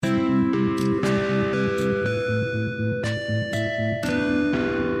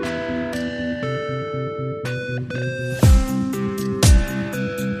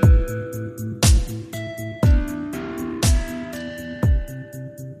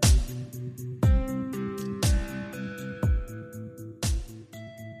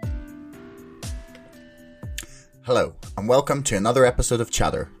Hello, and welcome to another episode of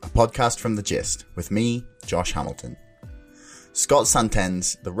Chatter, a podcast from The Gist, with me, Josh Hamilton. Scott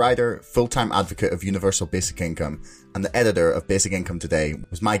Santenz, the writer, full-time advocate of Universal Basic Income, and the editor of Basic Income Today,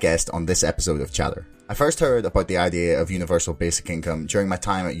 was my guest on this episode of Chatter. I first heard about the idea of Universal Basic Income during my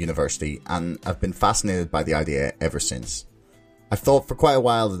time at university, and I've been fascinated by the idea ever since. I've thought for quite a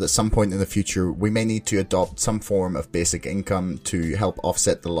while that at some point in the future, we may need to adopt some form of basic income to help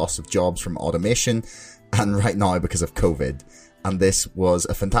offset the loss of jobs from automation, and right now because of COVID. And this was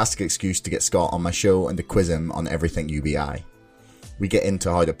a fantastic excuse to get Scott on my show and to quiz him on everything UBI. We get into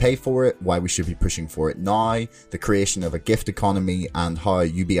how to pay for it, why we should be pushing for it now, the creation of a gift economy, and how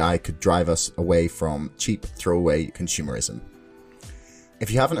UBI could drive us away from cheap throwaway consumerism. If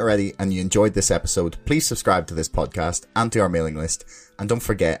you haven't already and you enjoyed this episode, please subscribe to this podcast and to our mailing list. And don't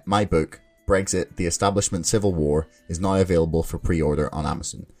forget, my book, Brexit, The Establishment Civil War, is now available for pre-order on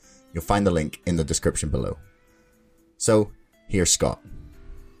Amazon. You'll find the link in the description below. So, here's Scott.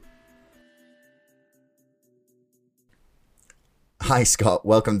 Hi Scott,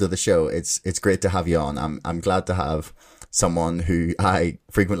 welcome to the show. It's great to have you on. I'm glad to have someone who I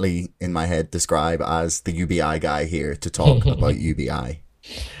frequently in my head describe as the UBI guy here to talk about UBI.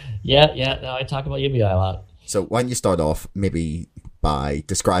 Yeah, no, I talk about UBI a lot. So why don't you start off maybe by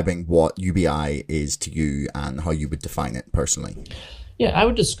describing what UBI is to you and how you would define it personally? Yeah, I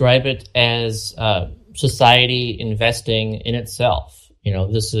would describe it as society investing in itself. You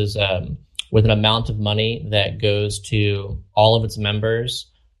know, this is with an amount of money that goes to all of its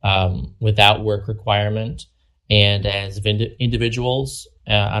members without work requirement and as individuals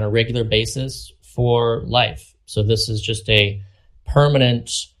on a regular basis for life. So this is just a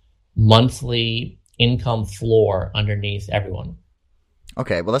permanent monthly income floor underneath everyone.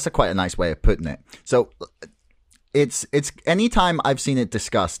 Okay, well, that's quite a nice way of putting it. So it's anytime I've seen it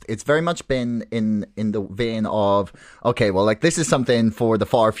discussed, it's very much been in the vein of, okay, well, like this is something for the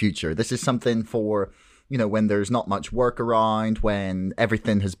far future. This is something for, you know, when there's not much work around, when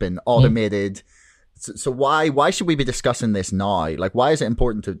everything has been automated. Mm-hmm. So why should we be discussing this now? Like, why is it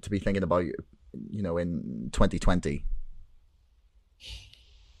important to be thinking about, you know, in 2020?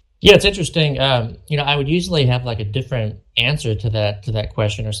 Yeah, it's interesting. You know, I would usually have like a different answer to that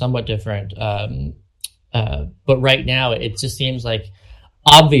question, or somewhat different. But right now, it just seems like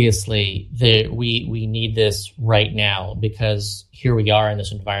obviously that we need this right now, because here we are in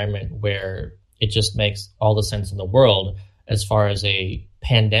this environment where it just makes all the sense in the world as far as a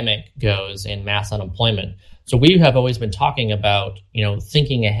pandemic goes and mass unemployment. So we have always been talking about, you know,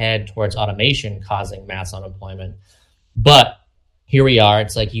 thinking ahead towards automation causing mass unemployment. But here we are.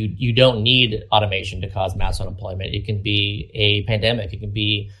 It's like you don't need automation to cause mass unemployment. It can be a pandemic. It can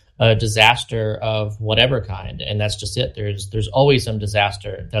be a disaster of whatever kind, and that's just it. There's always some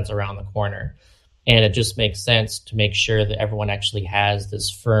disaster that's around the corner, and it just makes sense to make sure that everyone actually has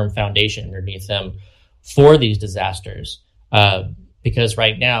this firm foundation underneath them for these disasters. Because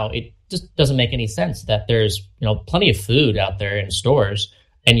right now it just doesn't make any sense that there's, you know, plenty of food out there in stores,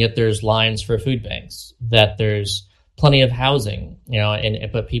 and yet there's lines for food banks. That there's plenty of housing, you know,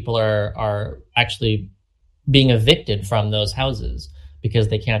 but people are actually being evicted from those houses because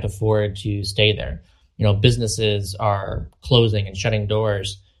they can't afford to stay there. You know, businesses are closing and shutting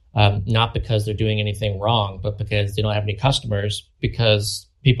doors, not because they're doing anything wrong, but because they don't have any customers, because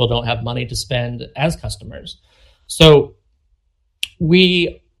people don't have money to spend as customers. So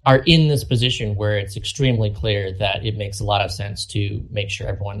we are in this position where it's extremely clear that it makes a lot of sense to make sure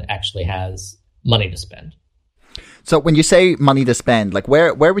everyone actually has money to spend. So when you say money to spend, like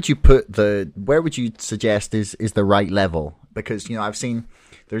where would you where would you suggest is the right level? Because, you know, I've seen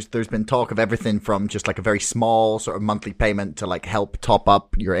there's been talk of everything from just like a very small sort of monthly payment to like help top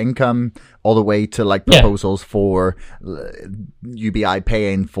up your income, all the way to like proposals for UBI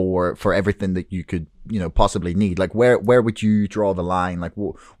paying for everything that you could, you know, possibly need. Like where would you draw the line? Like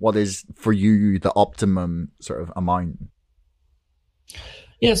what is for you the optimum sort of amount?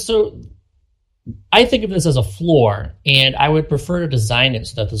 Yeah, so I think of this as a floor, and I would prefer to design it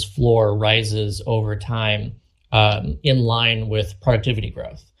so that this floor rises over time in line with productivity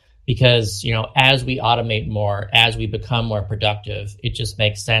growth. Because, you know, as we automate more, as we become more productive, it just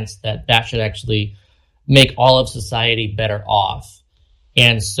makes sense that that should actually make all of society better off.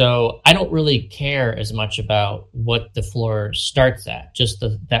 And so I don't really care as much about what the floor starts at, just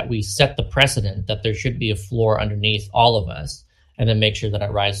that we set the precedent that there should be a floor underneath all of us, and then make sure that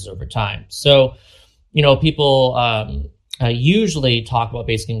it rises over time. So, you know, people usually talk about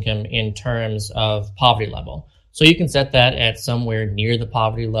basic income in terms of poverty level. So you can set that at somewhere near the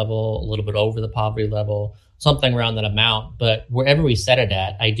poverty level, a little bit over the poverty level. something around that amount. But wherever we set it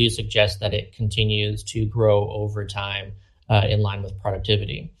at, I do suggest that it continues to grow over time in line with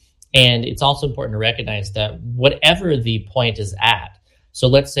productivity. And it's also important to recognize that whatever the point is at, so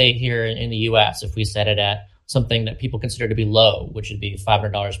let's say here in the US, if we set it at something that people consider to be low, which would be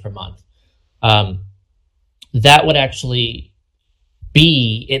 $500 per month, that would actually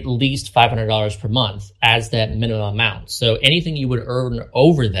be at least $500 per month as that minimum amount. So anything you would earn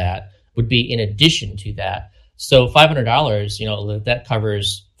over that would be in addition to that. So $500, that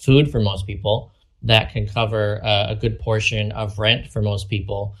covers food for most people. That can cover a good portion of rent for most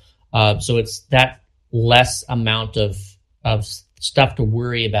people. So it's that less amount of stuff to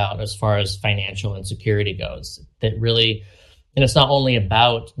worry about as far as financial insecurity goes. That really, and it's not only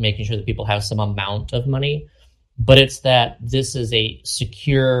about making sure that people have some amount of money, but it's that this is a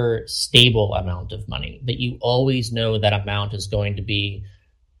secure, stable amount of money, that you always know that amount is going to be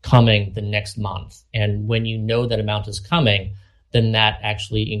coming the next month. And when you know that amount is coming, then that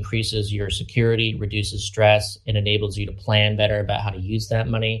actually increases your security, reduces stress, and enables you to plan better about how to use that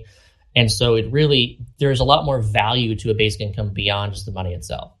money. And so there's a lot more value to a basic income beyond just the money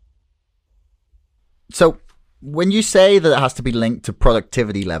itself. So when you say that it has to be linked to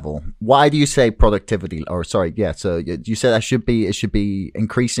productivity level, why do you say productivity? So you said it should be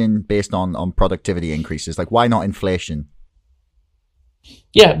increasing based on productivity increases. Like, why not inflation?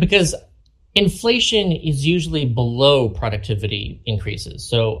 Yeah, because inflation is usually below productivity increases.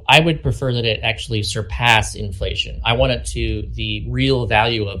 So I would prefer that it actually surpass inflation. I want the real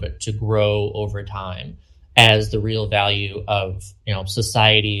value of it to grow over time as the real value of,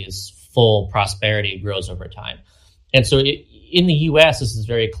 society's full prosperity grows over time. And so in the US, this is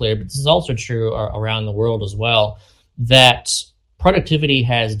very clear, but this is also true around the world as well, that productivity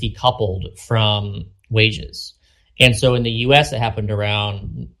has decoupled from wages. And so in the US, it happened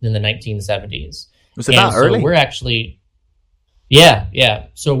around in the 1970s. Was it that early? We're actually, yeah.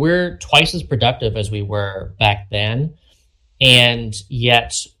 So we're twice as productive as we were back then. And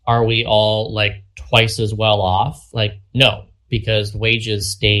yet, are we all like twice as well off? Like, no, because wages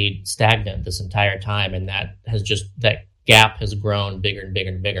stayed stagnant this entire time. And that gap has grown bigger and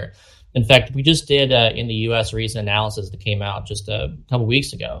bigger and bigger. In fact, we just did in the US a recent analysis that came out just a couple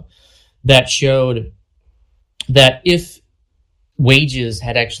weeks ago that showed that if wages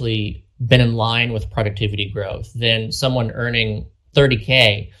had actually been in line with productivity growth, then someone earning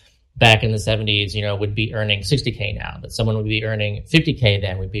 30K back in the 70s, would be earning 60K now. That someone would be earning 50K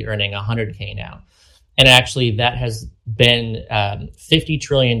then would be earning 100K now. And actually that has been $50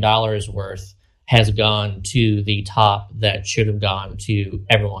 trillion worth has gone to the top that should have gone to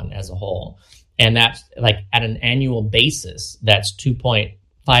everyone as a whole. And that's like at an annual basis, that's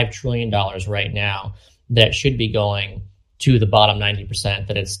 $2.5 trillion right now that should be going to the bottom 90%,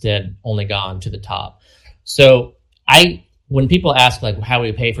 that instead only gone to the top. So when people ask like how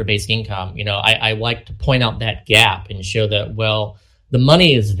we pay for basic income, I like to point out that gap and show that, well, the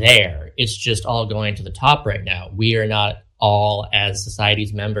money is there. It's just all going to the top right now. We are not all, as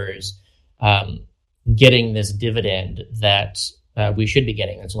society's members, getting this dividend that we should be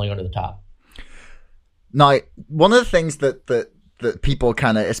getting. It's only going to the top. Now, one of the things that people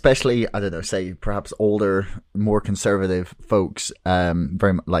kind of, especially, I don't know, say perhaps older, more conservative folks,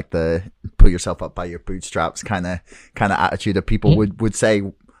 very much like the pull yourself up by your bootstraps kind of attitude of people would say,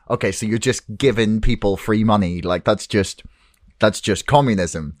 okay, so you're just giving people free money. Like that's just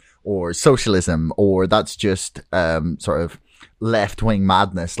communism or socialism, or that's just, sort of left-wing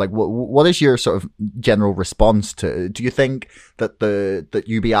madness. Like what is your sort of general response to, do you think that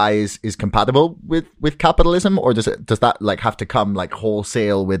UBI is compatible with capitalism, or does that like have to come like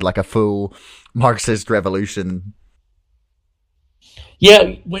wholesale with like a full Marxist revolution?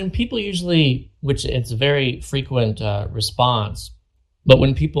 Yeah, when people usually, which it's a very frequent response, but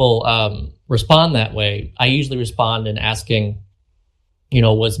when people respond that way, I usually respond in asking,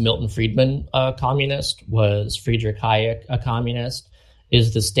 was Milton Friedman a communist? Was Friedrich Hayek a communist?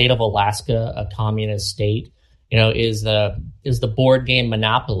 Is the state of Alaska a communist state? Is the board game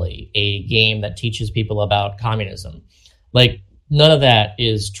Monopoly a game that teaches people about communism? Like, none of that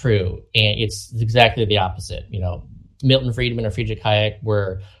is true. And it's exactly the opposite. Milton Friedman or Friedrich Hayek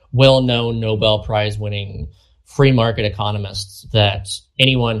were well-known Nobel Prize winning free market economists that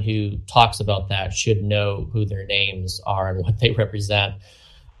anyone who talks about that should know who their names are and what they represent.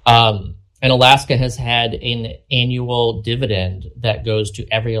 And Alaska has had an annual dividend that goes to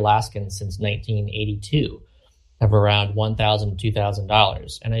every Alaskan since 1982 of around $1,000 to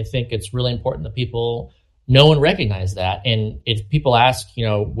 $2,000. And I think it's really important that people know and recognize that. And if people ask,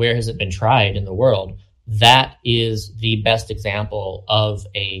 where has it been tried in the world, that is the best example of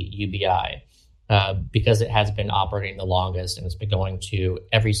a UBI. because it has been operating the longest, and it's been going to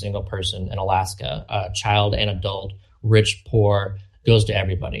every single person in Alaska, child and adult, rich, poor, goes to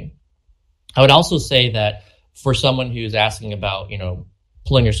everybody. I would also say that for someone who's asking about,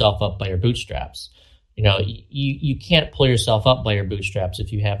 pulling yourself up by your bootstraps, you can't pull yourself up by your bootstraps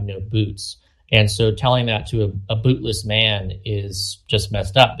if you have no boots. And so telling that to a bootless man is just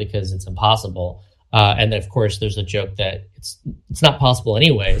messed up because it's impossible. And then, of course, there's a joke that it's not possible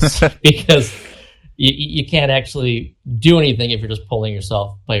anyways, because you can't actually do anything if you're just pulling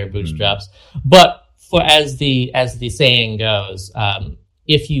yourself by your bootstraps. But as the saying goes,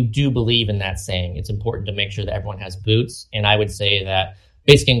 if you do believe in that saying, it's important to make sure that everyone has boots. And I would say that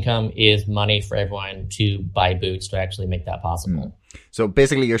basic income is money for everyone to buy boots to actually make that possible. So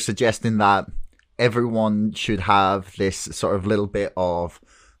basically you're suggesting that everyone should have this sort of little bit of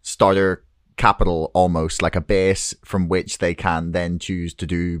starter capital, almost like a base from which they can then choose to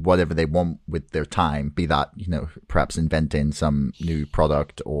do whatever they want with their time, be that, perhaps inventing some new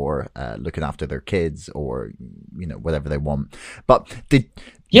product or looking after their kids or, whatever they want. But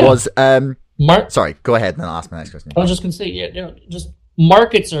sorry, go ahead and I'll ask my next question. I was just going to say, just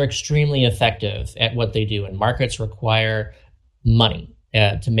markets are extremely effective at what they do, and markets require money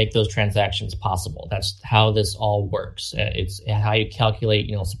to make those transactions possible. That's how this all works. It's how you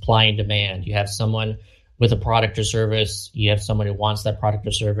calculate, supply and demand. You have someone with a product or service. You have someone who wants that product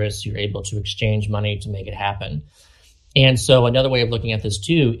or service. You're able to exchange money to make it happen. And so another way of looking at this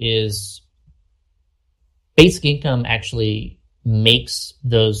too is basic income actually makes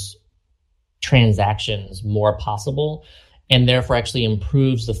those transactions more possible, and therefore actually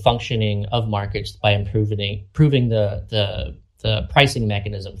improves the functioning of markets by improving the pricing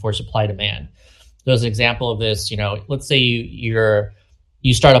mechanism for supply demand. So as an example of this, let's say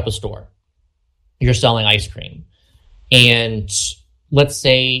you start up a store, you're selling ice cream, and let's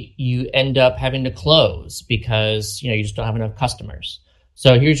say you end up having to close because you just don't have enough customers.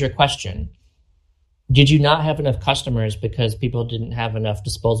 So here's your question. Did you not have enough customers because people didn't have enough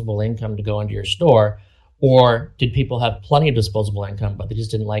disposable income to go into your store? Or did people have plenty of disposable income, but they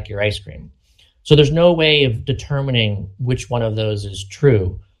just didn't like your ice cream? So there's no way of determining which one of those is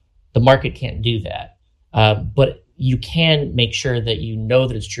true. The market can't do that. But you can make sure that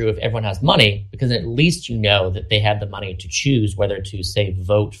that it's true if everyone has money, because at least that they have the money to choose whether to, say,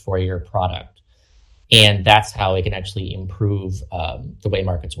 vote for your product. And that's how it can actually improve the way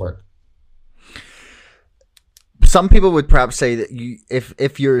markets work. Some people would perhaps say that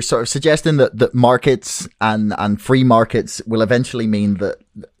if you're sort of suggesting that markets and free markets will eventually mean that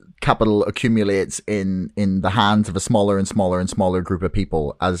capital accumulates in the hands of a smaller and smaller and smaller group of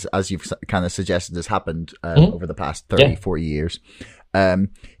people, as you've kind of suggested has happened over the past 30, 40 years,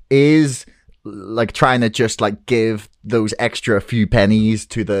 is like trying to just like give those extra few pennies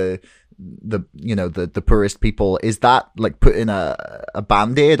to the poorest people. Is that like putting a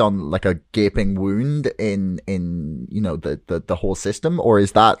band-aid on like a gaping wound in the whole system? Or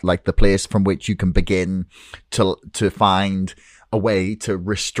is that like the place from which you can begin to find a way to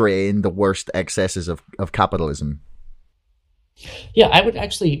restrain the worst excesses of capitalism? Yeah, I would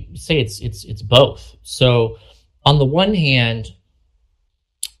actually say it's both. So on the one hand,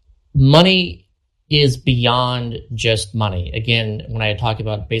 money is beyond just money. Again, when I talk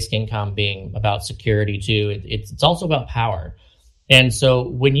about basic income being about security too, it's also about power. And so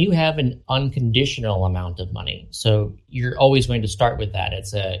when you have an unconditional amount of money, so you're always going to start with that.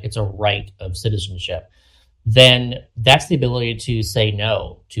 It's a right of citizenship. Then that's the ability to say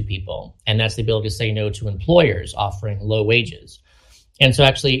no to people. And that's the ability to say no to employers offering low wages. And so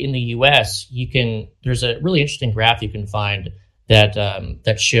actually in the US, there's a really interesting graph you can find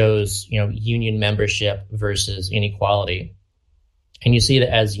that shows, union membership versus inequality. And you see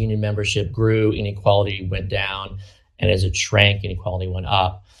that as union membership grew, inequality went down, and as it shrank, inequality went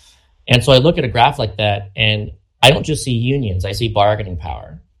up. And so I look at a graph like that, and I don't just see unions, I see bargaining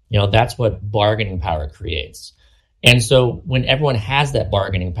power. That's what bargaining power creates. And so when everyone has that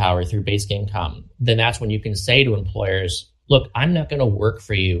bargaining power through basic income, then that's when you can say to employers, look, I'm not going to work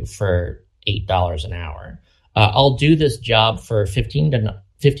for you for $8 an hour. I'll do this job for $15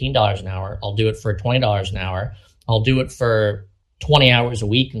 an hour. I'll do it for $20 an hour. I'll do it for 20 hours a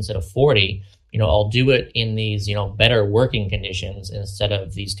week instead of 40. I'll do it in these, better working conditions instead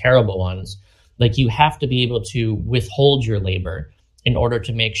of these terrible ones. Like, you have to be able to withhold your labor in order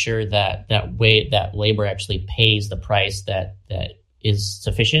to make sure that labor actually pays the price that is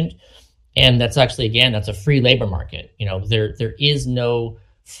sufficient. And that's actually, again, that's a free labor market. There is no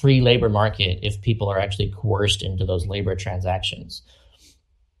free labor market if people are actually coerced into those labor transactions.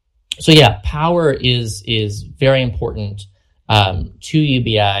 So yeah, power is very important to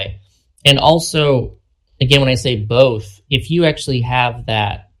UBI. And also, again, when I say both, if you actually have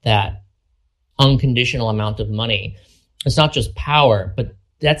that unconditional amount of money, it's not just power, but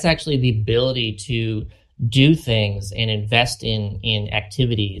that's actually the ability to do things and invest in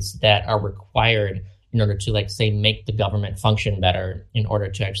activities that are required in order to, like, say, make the government function better, in order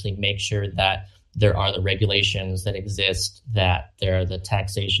to actually make sure that there are the regulations that exist, that there are the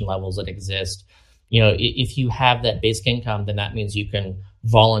taxation levels that exist. If you have that basic income, then that means you can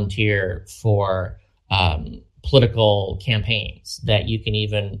volunteer for political campaigns, that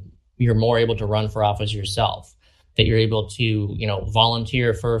you're more able to run for office yourself, that you're able to,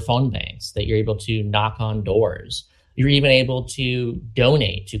 volunteer for phone banks, that you're able to knock on doors. You're even able to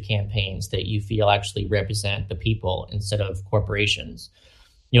donate to campaigns that you feel actually represent the people instead of corporations.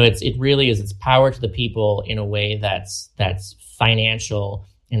 It really is, it's power to the people in a way that's financial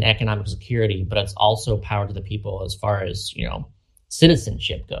and economic security, but it's also power to the people as far as,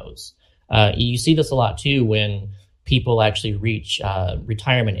 citizenship goes. You see this a lot too when people actually reach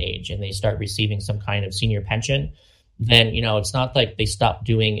retirement age and they start receiving some kind of senior pension. Then, it's not like they stop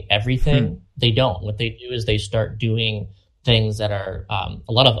doing everything. They don't. What they do is they start doing things that are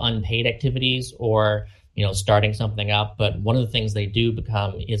a lot of unpaid activities, or, starting something up. But one of the things they do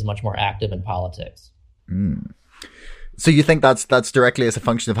become is much more active in politics. So you think that's directly as a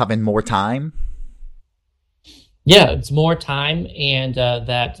function of having more time? Yeah, it's more time and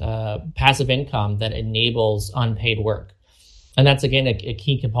that passive income that enables unpaid work. And that's, again, a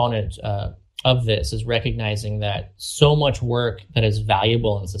key component of this, is recognizing that so much work that is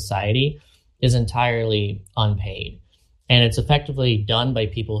valuable in society is entirely unpaid. And it's effectively done by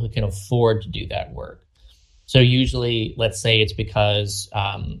people who can afford to do that work. So usually, let's say it's because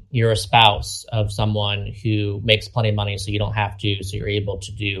you're a spouse of someone who makes plenty of money, so you don't have to, so you're able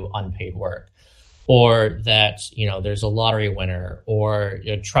to do unpaid work. Or that, there's a lottery winner, or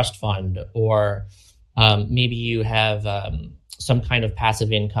a trust fund, or maybe you have some kind of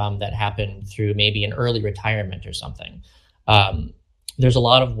passive income that happened through maybe an early retirement or something. There's a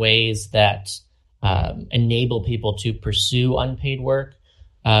lot of ways that enable people to pursue unpaid work,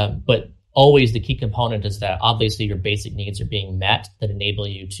 but always the key component is that obviously your basic needs are being met that enable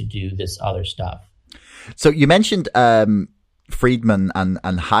you to do this other stuff. So you mentioned Friedman and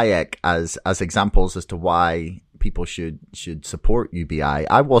Hayek as examples as to why people should support UBI.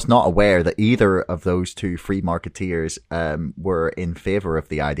 I was not aware that either of those two free marketeers were in favor of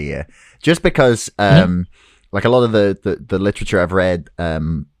the idea, just because like a lot of the literature I've read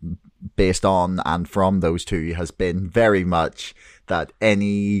based on and from those two has been very much that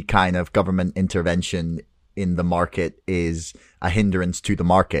any kind of government intervention in the market is a hindrance to the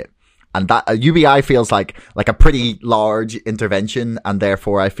market. And that UBI feels like a pretty large intervention, and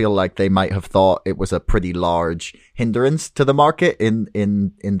therefore I feel like they might have thought it was a pretty large hindrance to the market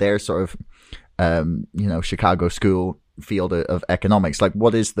in their sort of Chicago school field of economics. Like,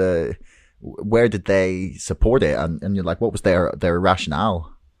 where did they support it? And you're like, what was their rationale?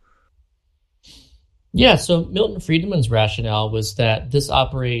 Yeah, so Milton Friedman's rationale was that this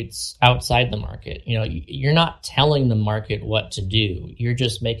operates outside the market. You're not telling the market what to do. You're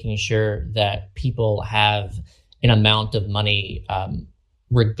just making sure that people have an amount of money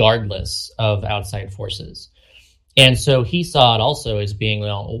regardless of outside forces. And so he saw it also as being,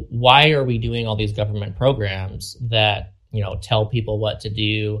 why are we doing all these government programs that, tell people what to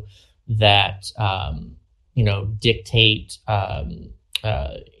do, that, dictate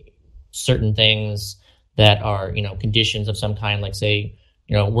certain things that are, conditions of some kind, like, say,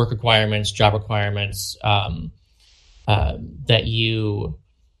 work requirements, job requirements, that you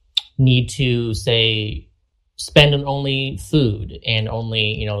need to, say, spend on only food and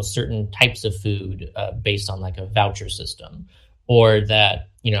only, certain types of food based on, like, a voucher system. Or that,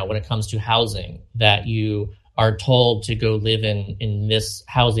 when it comes to housing, that you are told to go live in this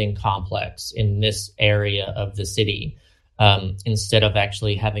housing complex in this area of the city, instead of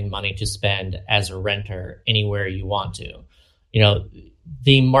actually having money to spend as a renter anywhere you want to.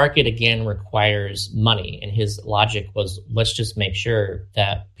 The market, again, requires money. And his logic was, let's just make sure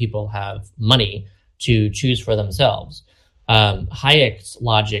that people have money to choose for themselves. Hayek's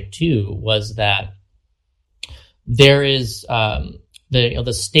logic, too, was that there is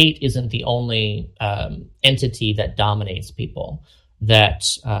the state isn't the only entity that dominates people. That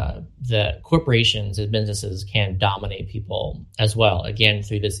the corporations and businesses can dominate people as well, again,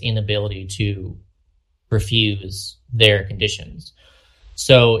 through this inability to refuse their conditions.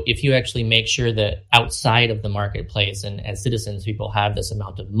 So if you actually make sure that outside of the marketplace and as citizens, people have this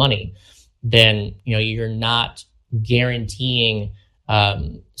amount of money, then, you're not guaranteeing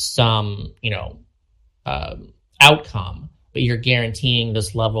some, outcome but you're guaranteeing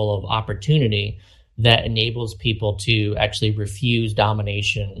this level of opportunity that enables people to actually refuse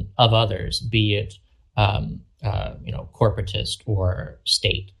domination of others, be it corporatist or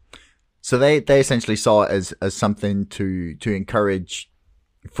state. So they essentially saw it as something to encourage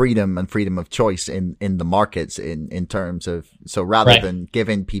freedom and freedom of choice in the markets in terms of, so rather than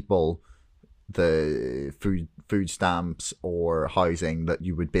giving people the food stamps or housing, that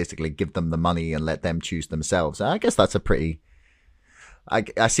you would basically give them the money and let them choose themselves. I guess that's a pretty,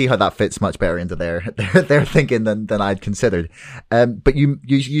 I see how that fits much better into their thinking than I'd considered. But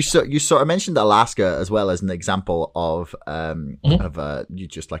you sort of mentioned Alaska as well as an example of you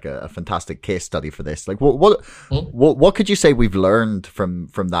just like a fantastic case study for this. Like what could you say we've learned from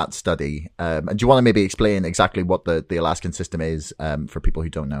that study? And do you want to maybe explain exactly what the Alaskan system is for people who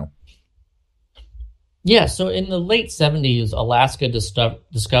don't know? Yeah, so in the late 70s, Alaska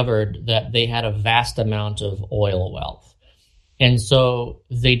discovered that they had a vast amount of oil wealth. And so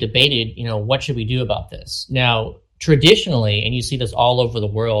they debated, what should we do about this? Now, traditionally, and you see this all over the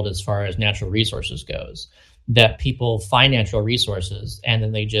world as far as natural resources goes, that people find natural resources and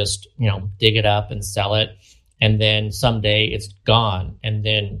then they just, dig it up and sell it. And then someday it's gone. And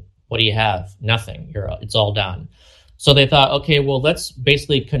then what do you have? Nothing. It's all done. So they thought, okay, well, let's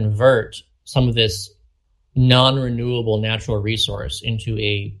basically convert some of this non-renewable natural resource into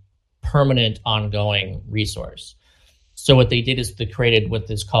a permanent ongoing resource. So what they did is they created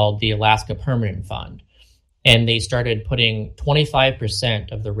what is called the Alaska Permanent Fund. And they started putting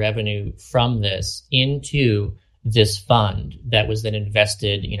 25% of the revenue from this into this fund that was then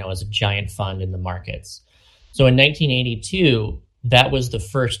invested, as a giant fund in the markets. So in 1982, that was the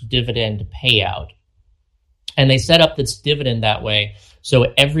first dividend payout. And they set up this dividend that way.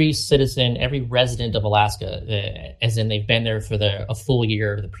 So every citizen, every resident of Alaska, as in they've been there for a full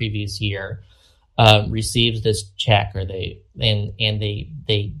year of the previous year, receives this check, or they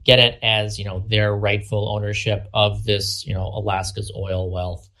get it as their rightful ownership of this Alaska's oil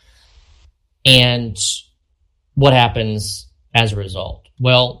wealth. And what happens as a result?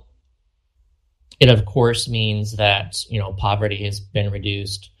 Well, it of course means that poverty has been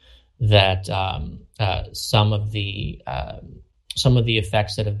reduced, that some of the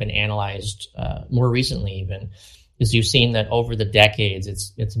effects that have been analyzed more recently even is you've seen that over the decades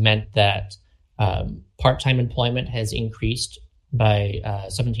it's meant that part-time employment has increased by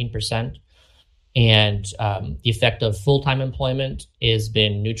 17%, and the effect of full-time employment has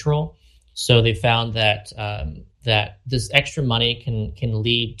been neutral. So they found that that this extra money can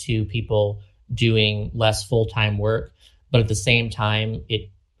lead to people doing less full-time work, but at the same time it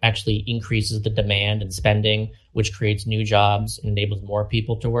actually increases the demand and spending, which creates new jobs and enables more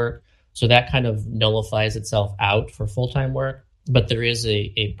people to work. So that kind of nullifies itself out for full-time work. But there is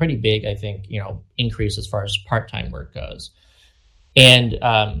a pretty big, I think, increase as far as part-time work goes. And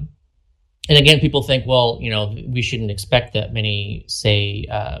again, people think, well, we shouldn't expect that many, say,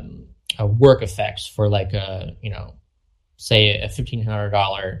 work effects for like say a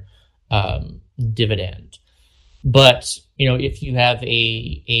 $1,500 dividend. But if you have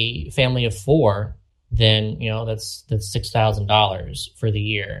a family of four, then that's $6,000 for the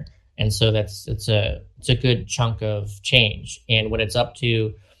year, and so it's a good chunk of change. And when it's up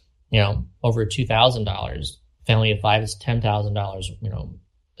to over $2,000, family of five is $10,000,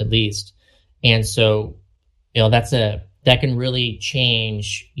 at least. And so that can really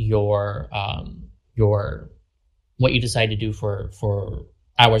change your what you decide to do for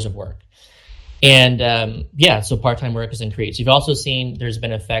hours of work. And so part-time work has increased. You've also seen there's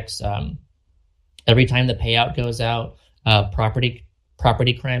been effects every time the payout goes out.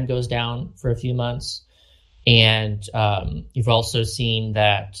 Property crime goes down for a few months, and you've also seen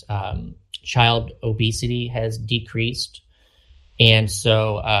that child obesity has decreased, and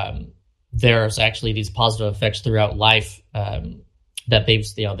so there's actually these positive effects throughout life that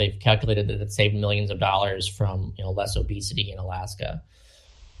they've calculated that it saved millions of dollars from less obesity in Alaska.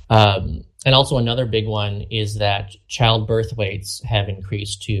 And also another big one is that child birth weights have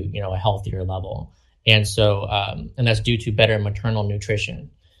increased to, a healthier level. And so, and that's due to better maternal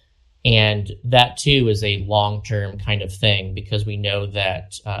nutrition. And that too is a long-term kind of thing, because we know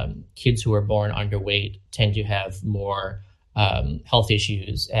that kids who are born underweight tend to have more health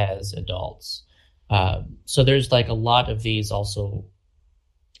issues as adults. So there's like a lot of these also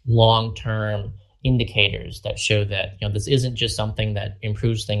long-term indicators that show that this isn't just something that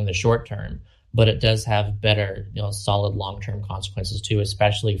improves things in the short term, but it does have better solid long-term consequences too,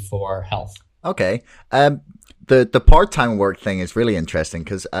 especially for health. Okay. The part-time work thing is really interesting,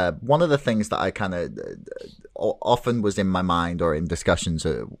 because one of the things that I kind of often was in my mind, or in discussions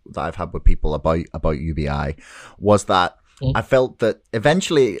that I've had with people about UBI, was that I felt that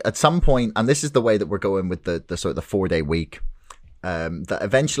eventually at some point, and this is the way that we're going with the sort of the 4-day week, that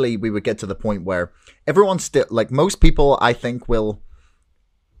eventually we would get to the point where everyone's still, like most people, I think will,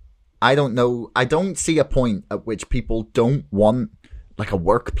 I don't know, I don't see a point at which people don't want like a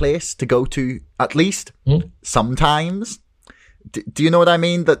workplace to go to at least sometimes. Do you know what I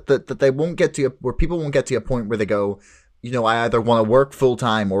mean? That they won't get to where people won't get to a point where they go, you know, I either want to work full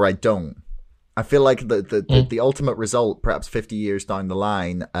time or I don't. I feel like the ultimate result, perhaps 50 years down the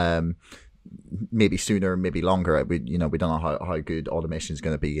line, maybe sooner, maybe longer. We don't know how good automation is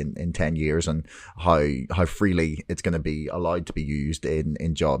going to be in 10 years and how freely it's going to be allowed to be used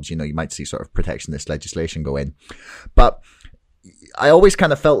in jobs. You know, you might see sort of protectionist legislation go in, but I always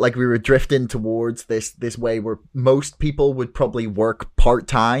kind of felt like we were drifting towards this way where most people would probably work part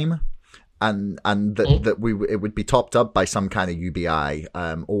time, and that it would be topped up by some kind of UBI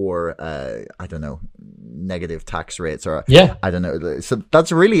or I don't know, negative tax rates, or I don't know. So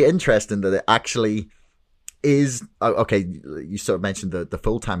that's really interesting that it actually is okay. You sort of mentioned the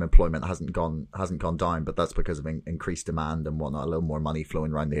full-time employment hasn't gone down, but that's because of increased demand and whatnot, a little more money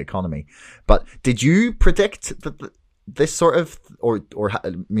flowing around the economy. But did you predict that this sort of, or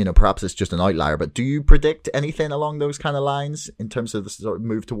you know, perhaps it's just an outlier, but do you predict anything along those kind of lines in terms of the sort of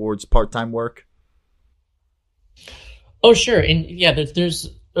move towards part-time work? Oh, sure. And yeah, there's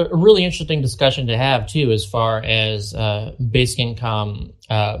a really interesting discussion to have too, as far as basic income,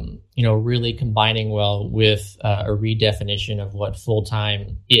 you know, really combining well with a redefinition of what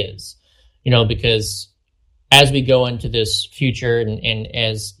full-time is, you know, because as we go into this future and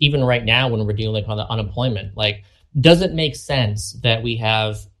as even right now when we're dealing on the unemployment, like, does it make sense that we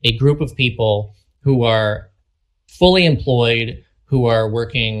have a group of people who are fully employed, who are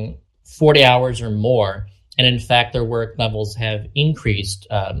working 40 hours or more, and in fact, their work levels have increased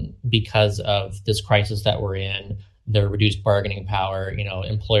because of this crisis that we're in, their reduced bargaining power, you know,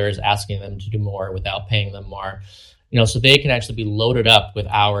 employers asking them to do more without paying them more, you know, so they can actually be loaded up with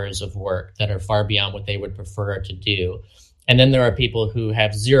hours of work that are far beyond what they would prefer to do. And then there are people who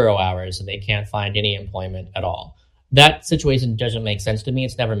have 0 hours and they can't find any employment at all. That situation doesn't make sense to me.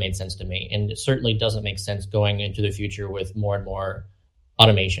 It's never made sense to me. And it certainly doesn't make sense going into the future with more and more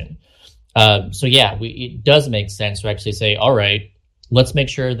automation. So yeah, it does make sense to actually say, all right, let's make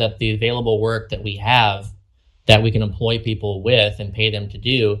sure that the available work that we have that we can employ people with and pay them to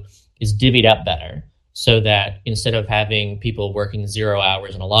do is divvied up better, so that instead of having people working 0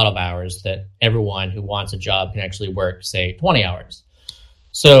 hours and a lot of hours, that everyone who wants a job can actually work, say, 20 hours.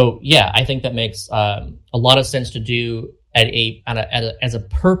 So yeah, I think that makes a lot of sense to do as a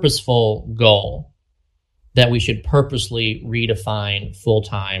purposeful goal, that we should purposely redefine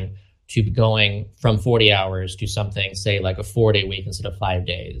full-time to going from 40 hours to something, say, like a 4-day week instead of 5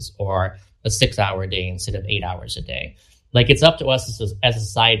 days, or a 6-hour day instead of 8 hours a day. Like, it's up to us as a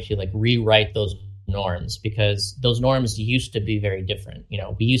society to like rewrite those norms, because those norms used to be very different. You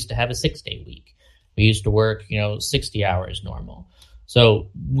know, we used to have a 6-day week. We used to work, 60 hours normal. So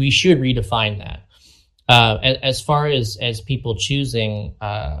we should redefine that. As far as people choosing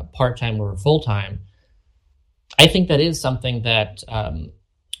part-time or full-time, I think that is something that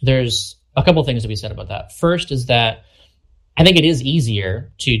there's a couple things to be said about that. First is that I think it is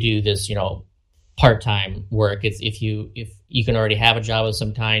easier to do this, part-time work. It's if you can already have a job of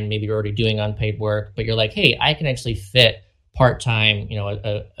some kind, maybe you're already doing unpaid work, but you're like, hey, I can actually fit part-time,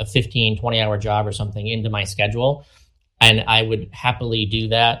 a 15, 20-hour job or something into my schedule. And I would happily do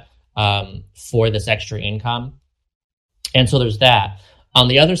that for this extra income. And so there's that. On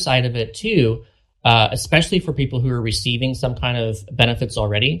the other side of it too, especially for people who are receiving some kind of benefits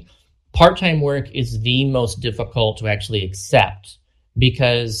already, part-time work is the most difficult to actually accept,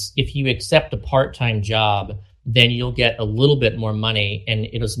 because if you accept a part-time job, then you'll get a little bit more money, and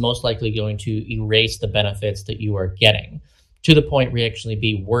it is most likely going to erase the benefits that you are getting, to the point where you actually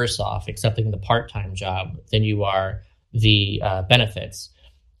be worse off accepting the part-time job than you are the benefits.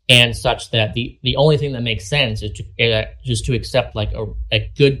 And such that the only thing that makes sense is just to accept like a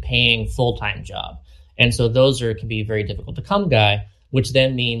good paying full-time job. And so those can be very difficult to come by, which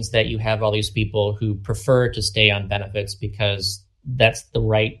then means that you have all these people who prefer to stay on benefits because that's the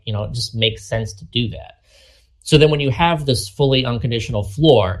right, it just makes sense to do that. So then when you have this fully unconditional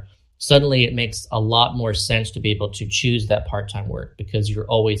floor, suddenly it makes a lot more sense to be able to choose that part-time work, because you're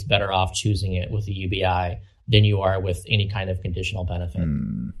always better off choosing it with the UBI than you are with any kind of conditional benefit.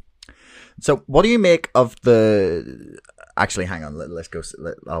 So what do you make of actually, hang on, let's go.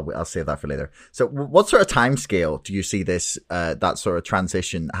 I'll save that for later. So what sort of time scale do you see this, that sort of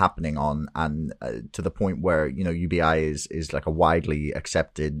transition happening on, and to the point where, UBI is like a widely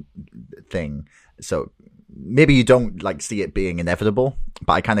accepted thing? So, maybe you don't like see it being inevitable,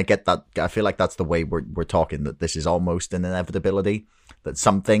 but I kind of get that. I feel like that's the way we're talking, that this is almost an inevitability, that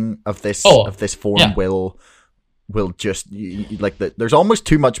something of this form will just like there's almost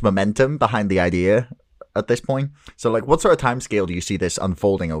too much momentum behind the idea at this point. So like, what sort of time scale do you see this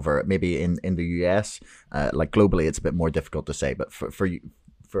unfolding over? Maybe in the US, like globally, it's a bit more difficult to say, but for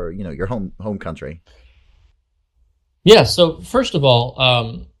your home country. Yeah. So first of all,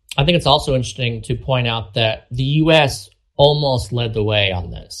 I think it's also interesting to point out that the U.S. almost led the way on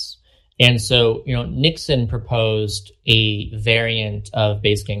this. And so, Nixon proposed a variant of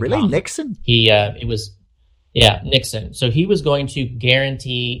basic income. Really? Nixon? Nixon. So he was going to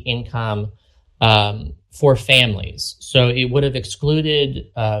guarantee income for families. So it would have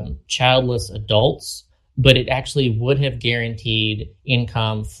excluded childless adults, but it actually would have guaranteed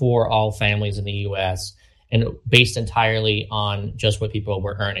income for all families in the U.S., and based entirely on just what people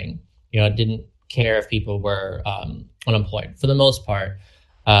were earning. It didn't care if people were unemployed. For the most part,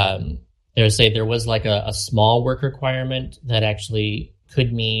 there was like a small work requirement that actually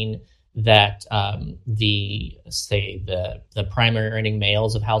could mean that the primary earning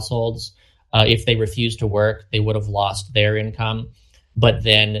males of households, if they refused to work, they would have lost their income. But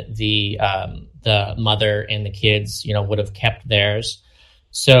then the mother and the kids, would have kept theirs.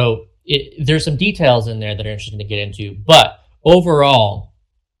 So there's some details in there that are interesting to get into, but overall,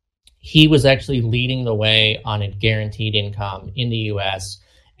 he was actually leading the way on a guaranteed income in the U.S.,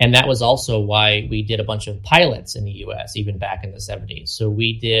 and that was also why we did a bunch of pilots in the U.S., even back in the 70s. So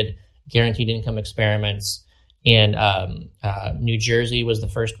we did guaranteed income experiments in New Jersey was the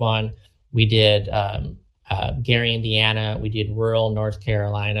first one. We did Gary, Indiana. We did rural North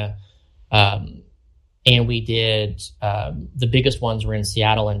Carolina. And we did, the biggest ones were in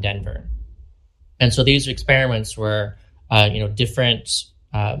Seattle and Denver. And so these experiments were, different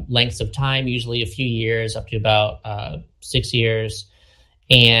lengths of time, usually a few years, up to about 6 years.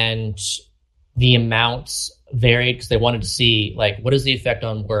 And the amounts varied because they wanted to see, like, what is the effect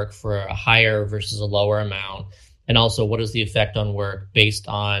on work for a higher versus a lower amount? And also, what is the effect on work based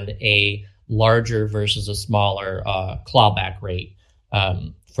on a larger versus a smaller clawback rate?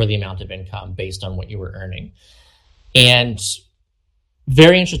 For the amount of income based on what you were earning. And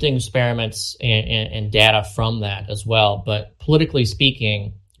very interesting experiments and data from that as well. But politically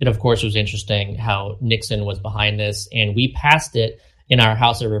speaking, it of course was interesting how Nixon was behind this, and we passed it in our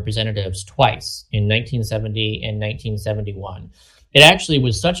House of Representatives twice, in 1970 and 1971. It actually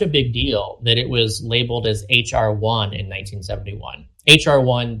was such a big deal that it was labeled as H.R. 1 in 1971. H.R.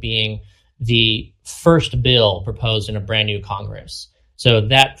 1 being the first bill proposed in a brand new Congress. So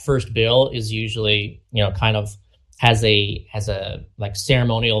that first bill is usually, kind of has a like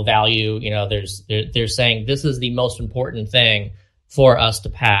ceremonial value. They're saying this is the most important thing for us to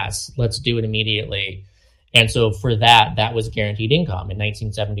pass. Let's do it immediately. And so for that was guaranteed income in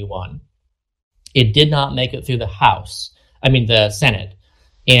 1971. It did not make it through the Senate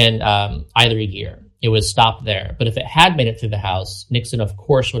in either year. It was stopped there. But if it had made it through the House, Nixon, of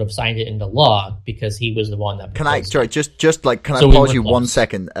course, would have signed it into law because he was the one that. Can I pause you 1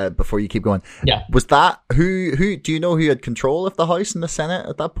 second before you keep going? Yeah. Was that who? Do you know who had control of the House and the Senate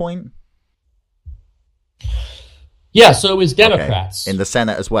at that point? Yeah, so it was Democrats in the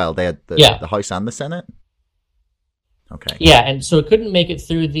Senate as well. They had the House and the Senate. Okay. Yeah, and so it couldn't make it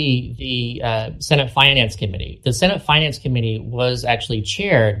through the Senate Finance Committee. The Senate Finance Committee was actually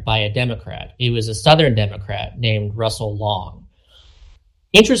chaired by a Democrat. He was a Southern Democrat named Russell Long.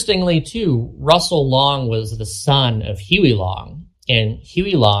 Interestingly, too, Russell Long was the son of Huey Long, and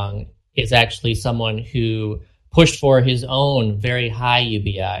Huey Long is actually someone who pushed for his own very high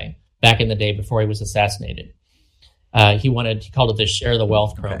UBI back in the day before he was assassinated. He called it the Share the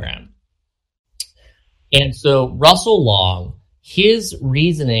Wealth program. Okay. And so Russell Long, his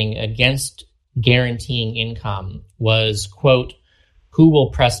reasoning against guaranteeing income was, quote, "Who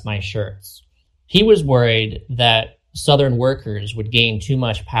will press my shirts?" He was worried that Southern workers would gain too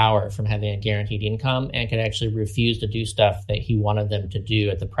much power from having a guaranteed income and could actually refuse to do stuff that he wanted them to do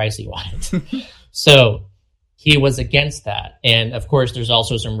at the price he wanted. So he was against that. And of course, there's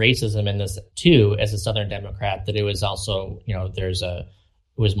also some racism in this too, as a Southern Democrat, that it was also,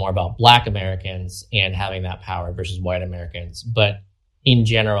 it was more about Black Americans and having that power versus white Americans. But in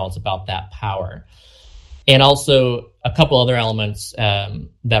general, it's about that power. And also a couple other elements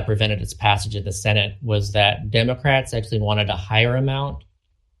that prevented its passage at the Senate was that Democrats actually wanted a higher amount.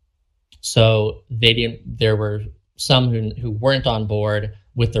 So there were some who weren't on board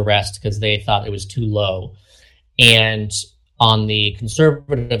with the rest because they thought it was too low. And on the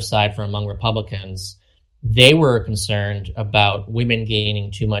conservative side, from among Republicans, they were concerned about women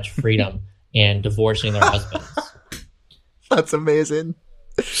gaining too much freedom and divorcing their husbands. That's amazing.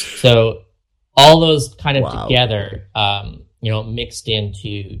 So all those kind of Wow. together, mixed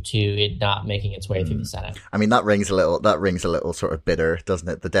into it not making its way through the Senate. I mean, that rings a little sort of bitter, doesn't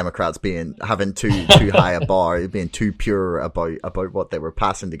it? The Democrats having too high a bar, being too pure about what they were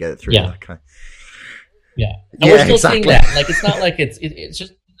passing to get it through. Yeah. That kind of... Yeah. And Yeah, we're still exactly. seeing that. Like, it's not like it's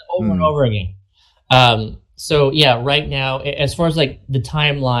just over and over again. So yeah, right now, as far as like the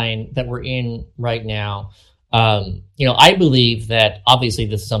timeline that we're in right now, I believe that obviously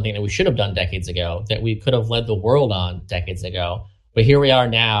this is something that we should have done decades ago, that we could have led the world on decades ago. But here we are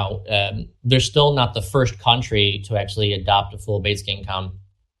now. They're still not the first country to actually adopt a full basic income.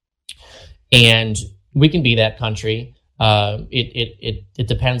 And we can be that country. It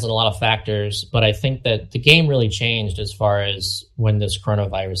depends on a lot of factors, but I think that the game really changed as far as when this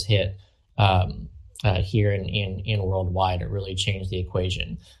coronavirus hit here in worldwide. It really changed the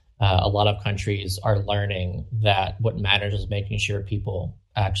equation. A lot of countries are learning that what matters is making sure people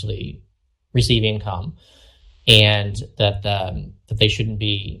actually receive income, and that they shouldn't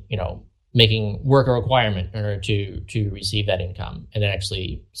be, making work a requirement in order to receive that income, and it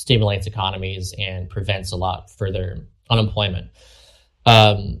actually stimulates economies and prevents a lot further unemployment.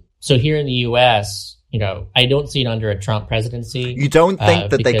 So here in the U.S., I don't see it under a Trump presidency. You don't think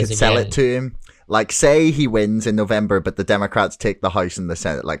that they because, could sell again, it to him? Like, say he wins in November, but the Democrats take the House and the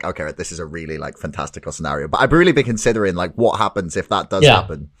Senate. Like, okay, this is a really like fantastical scenario. But I've really been considering like what happens if that does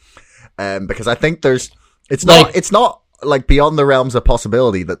happen, because I think it's not like beyond the realms of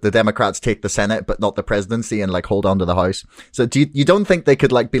possibility that the Democrats take the Senate but not the presidency and like hold on to the House. So you don't think they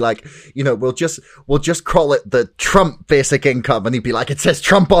could like be like, we'll just call it the Trump basic income, and he'd be like, it says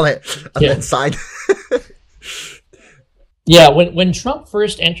Trump on it, and then sign. Yeah, when Trump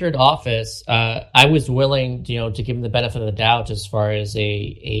first entered office, I was willing, to give him the benefit of the doubt as far as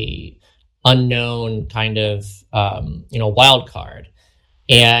a unknown kind of, wild card.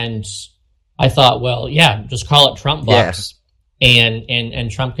 And I thought, well, yeah, just call it Trump bucks,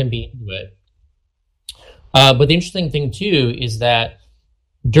 and Trump can be into it. But the interesting thing too is that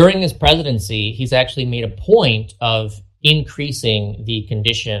during his presidency, he's actually made a point of increasing the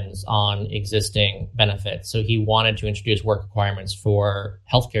conditions on existing benefits. So he wanted to introduce work requirements for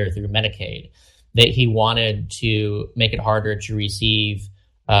healthcare through Medicaid, that he wanted to make it harder to receive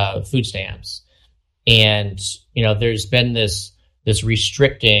food stamps. And, there's been this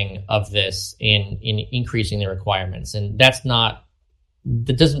restricting of this in increasing the requirements. And that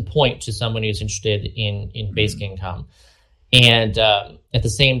doesn't point to someone who's interested in basic income. And at the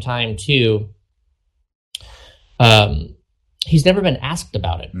same time too, he's never been asked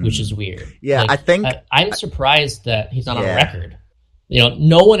about it, which is weird. Yeah, like, I think I'm surprised that he's not on Yeah. record.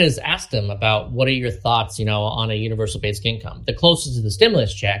 No one has asked him about what are your thoughts, on a universal basic income. The closest is the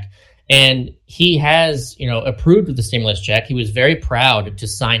stimulus check, and he has, approved of the stimulus check. He was very proud to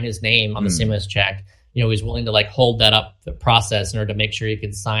sign his name on the stimulus check. He was willing to like hold that up the process in order to make sure he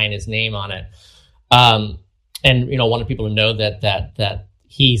could sign his name on it. And wanted people to know that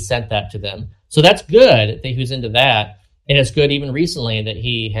he sent that to them. So that's good that he was into that. And it's good even recently that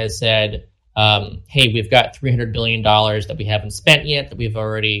he has said, hey, we've got $300 billion that we haven't spent yet, that we've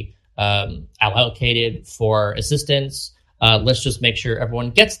already allocated for assistance. Let's just make sure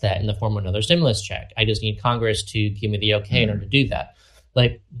everyone gets that in the form of another stimulus check. I just need Congress to give me the okay in order to do that.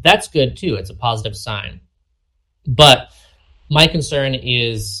 Like, that's good too. It's a positive sign. But my concern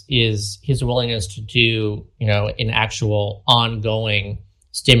is his willingness to do, an actual ongoing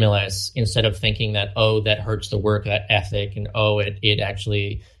stimulus, instead of thinking that, that hurts the work ethic, and it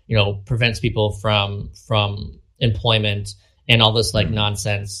actually, prevents people from employment and all this like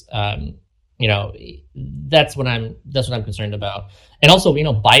nonsense. That's what I'm concerned about. And also,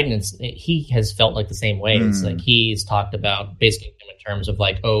 Biden, he has felt like the same way. It's like he's talked about basic income in terms of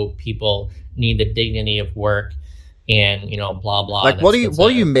like, people need the dignity of work, and blah blah. Like, what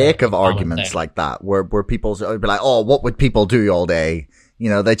do you make of arguments like that, where people be like, oh, what would people do all day?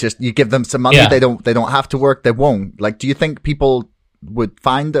 You give them some money, they don't have to work, they won't. Like, do you think people would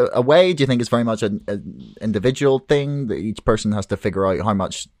find a way? Do you think it's very much an individual thing that each person has to figure out how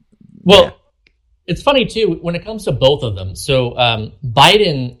much? Well, it's funny too when it comes to both of them. So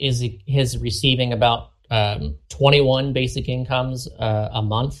Biden is receiving about 21 basic incomes a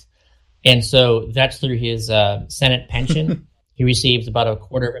month, and so that's through his Senate pension. He receives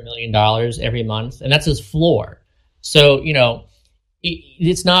about $250,000 every month, and that's his floor. So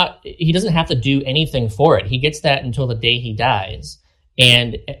it's not, he doesn't have to do anything for it. He gets that until the day he dies.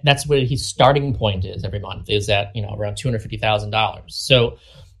 And that's what his starting point is every month, is at, around $250,000. So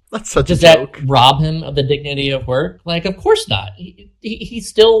That's such Does a joke. that rob him of the dignity of work? Like, of course not. He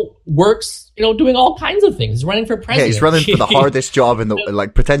still works, doing all kinds of things. He's running for president. Yeah, he's running for the hardest job in the,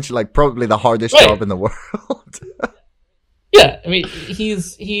 like, potentially, like, probably the hardest job in the world. Yeah, I mean,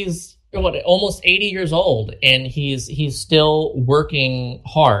 he's almost 80 years old, and he's still working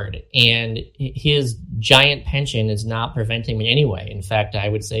hard, and his giant pension is not preventing him in any way. In fact, I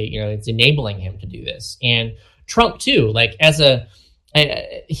would say, it's enabling him to do this. And Trump too, like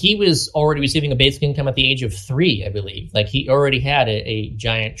he was already receiving a basic income at the age of 3, I believe. Like he already had a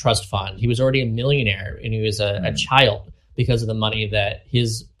giant trust fund. He was already a millionaire, and he was a child because of the money that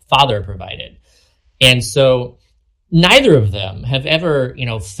his father provided. And so neither of them have ever,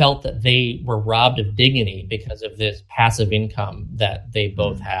 felt that they were robbed of dignity because of this passive income that they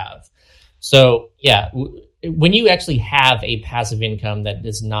both have. So, yeah, when you actually have a passive income that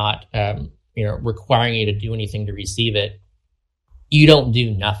is not, requiring you to do anything to receive it, you don't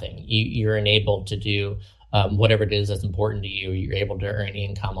do nothing. You're enabled to do whatever it is that's important to you. You're able to earn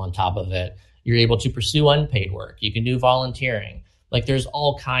income on top of it. You're able to pursue unpaid work. You can do volunteering. Like there's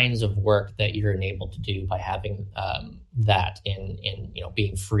all kinds of work that you're enabled to do by having that in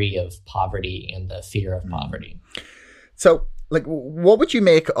being free of poverty and the fear of poverty. So, like, what would you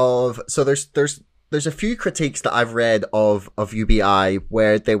make of? So there's a few critiques that I've read of UBI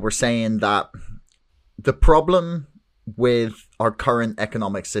where they were saying that the problem with our current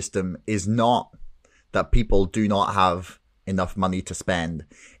economic system is not that people do not have enough money to spend.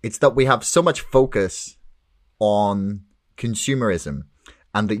 It's that we have so much focus on consumerism,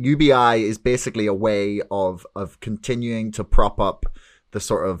 and that UBI is basically a way of continuing to prop up the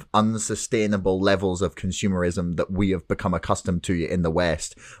sort of unsustainable levels of consumerism that we have become accustomed to in the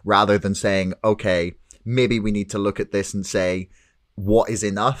West, rather than saying, okay, maybe we need to look at this and say, what is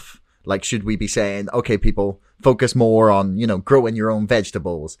enough? Like, should we be saying, okay, people, focus more on, growing your own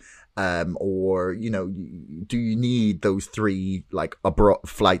vegetables? Or, do you need those 3 like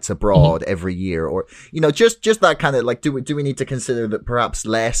flights abroad every year? Or, just that kind of like, do we need to consider that perhaps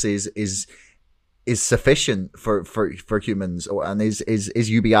less is sufficient for humans? And is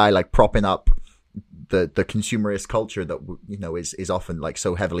UBI like propping up the consumerist culture that, is often like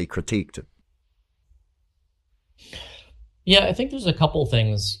so heavily critiqued? Yeah, I think there's a couple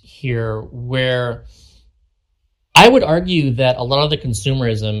things here where I would argue that a lot of the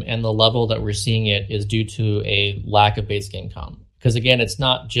consumerism and the level that we're seeing it is due to a lack of basic income. Because again, it's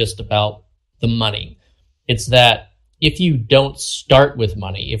not just about the money. It's that if you don't start with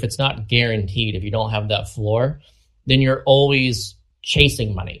money, if it's not guaranteed, if you don't have that floor, then you're always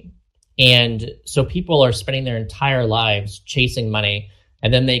chasing money. And so people are spending their entire lives chasing money,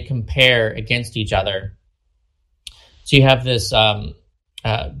 and then they compare against each other. So you have this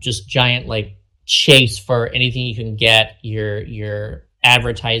just giant like chase for anything you can get. You're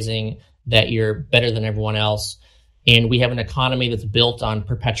advertising that you're better than everyone else, and we have an economy that's built on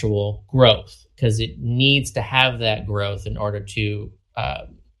perpetual growth because it needs to have that growth in order to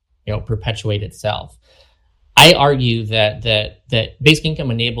perpetuate itself. I argue that basic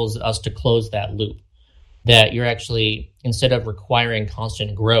income enables us to close that loop. That you're actually, instead of requiring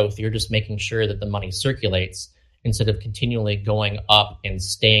constant growth, you're just making sure that the money circulates instead of continually going up and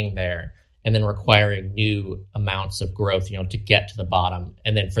staying there and then requiring new amounts of growth, to get to the bottom.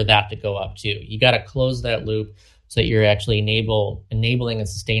 And then for that to go up too. You got to close that loop so that you're actually enabling a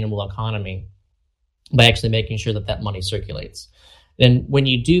sustainable economy by actually making sure that money circulates. Then when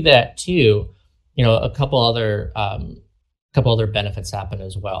you do that too, a couple other benefits happen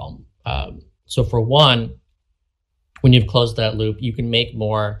as well. So for one, when you've closed that loop, you can make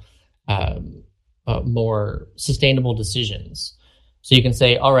more sustainable decisions. So you can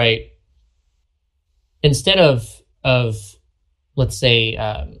say, all right, instead of let's say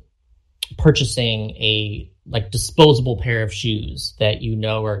purchasing a like disposable pair of shoes that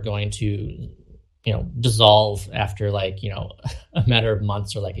are going to dissolve after a matter of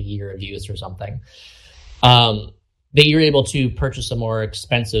months or like a year of use or something, that you're able to purchase a more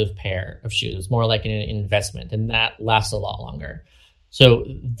expensive pair of shoes, more like an investment, and that lasts a lot longer. So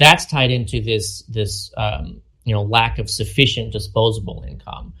that's tied into this lack of sufficient disposable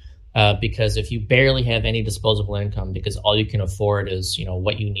income. Because if you barely have any disposable income because all you can afford is,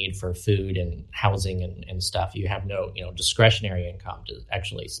 what you need for food and housing and stuff, you have no, discretionary income to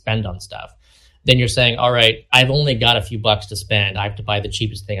actually spend on stuff, then you're saying, all right, I've only got a few bucks to spend. I have to buy the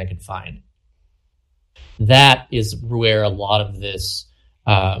cheapest thing I can find. That is where a lot of this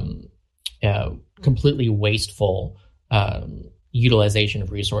completely wasteful utilization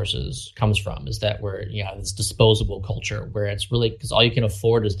of resources comes from, is that we're this disposable culture where it's really because all you can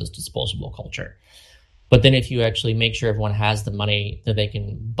afford is this disposable culture. But then if you actually make sure everyone has the money that they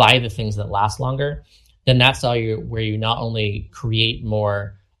can buy the things that last longer, then that's where you not only create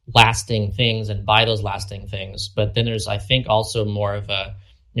more lasting things and buy those lasting things, but then there's, I think, also more of a,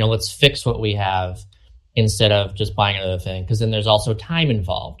 let's fix what we have instead of just buying another thing. Because then there's also time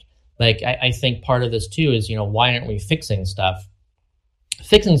involved. Like, I think part of this too is, why aren't we fixing stuff?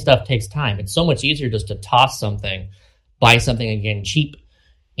 Fixing stuff takes time. It's so much easier just to toss something, buy something again cheap,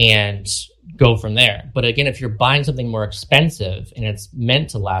 and go from there. But again, if you're buying something more expensive and it's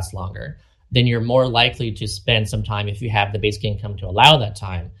meant to last longer, then you're more likely to spend some time, if you have the basic income to allow that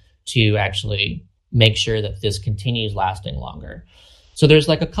time, to actually make sure that this continues lasting longer. So there's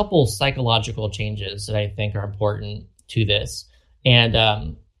like a couple psychological changes that I think are important to this.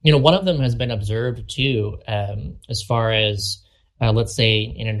 And, one of them has been observed too, as far as, let's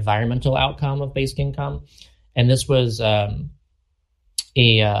say, an environmental outcome of basic income. And this was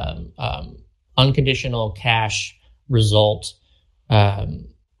unconditional cash result. I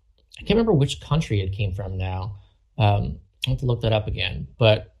can't remember which country it came from now. I have to look that up again.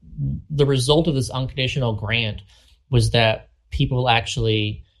 But the result of this unconditional grant was that people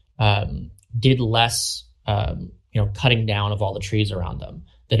actually did less, cutting down of all the trees around them,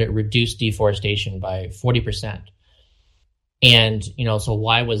 that it reduced deforestation by 40%. And, so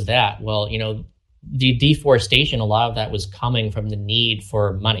why was that? Well, the deforestation, a lot of that was coming from the need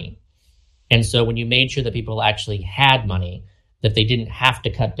for money. And so when you made sure that people actually had money, that they didn't have to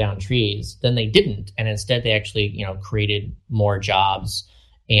cut down trees, then they didn't. And instead they actually, created more jobs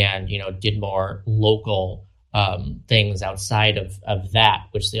and, did more local things outside of that,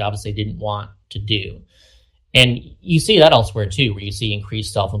 which they obviously didn't want to do. And you see that elsewhere too, where you see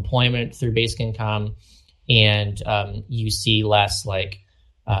increased self-employment through basic income, and you see less, like,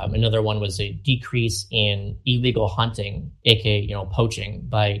 another one was a decrease in illegal hunting, aka poaching,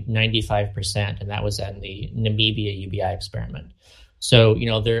 by 95%, and that was in the Namibia UBI experiment. So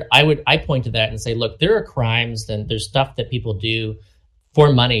I point to that and say, look, there are crimes, and there's stuff that people do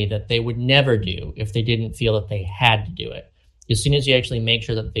for money that they would never do if they didn't feel that they had to do it. As soon as you actually make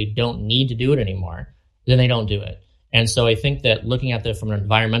sure that they don't need to do it anymore, then they don't do it. And so I think that looking at that from an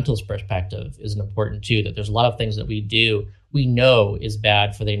environmentalist perspective is important too, that there's a lot of things that we do, we know is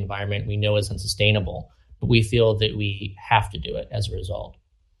bad for the environment, we know is unsustainable, but we feel that we have to do it as a result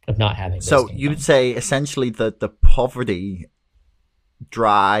of not having this. So you would say essentially that the poverty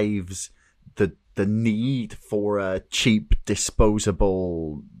drives the need for a cheap,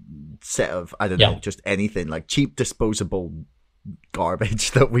 disposable set of, just anything, like cheap, disposable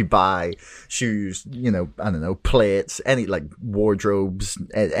garbage that we buy, shoes, plates, any, like, wardrobes,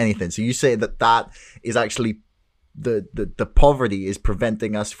 anything. So you say that is actually the poverty is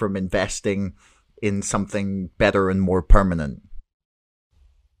preventing us from investing in something better and more permanent.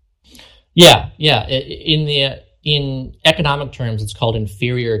 Yeah. In economic terms, it's called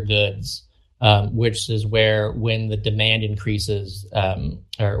inferior goods, which is where, when the demand increases,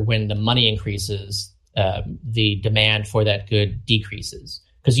 or when the money increases, the demand for that good decreases.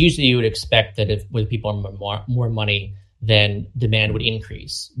 Because usually you would expect that if with people more money, then demand would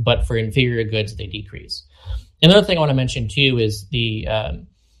increase. But for inferior goods, they decrease. Another thing I want to mention too is the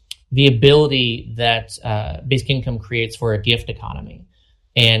ability that basic income creates for a gift economy.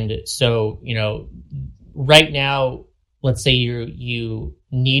 And so, right now, let's say you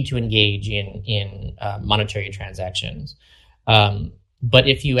need to engage in monetary transactions. But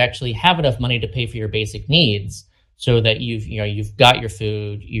if you actually have enough money to pay for your basic needs, so that you've got your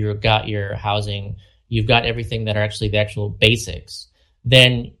food, you've got your housing, you've got everything that are actually the actual basics,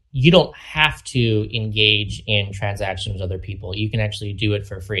 then you don't have to engage in transactions with other people. You can actually do it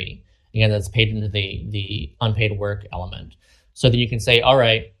for free. Again, that's paid into the unpaid work element. So that you can say, all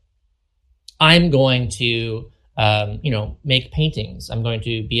right, I'm going to make paintings. I'm going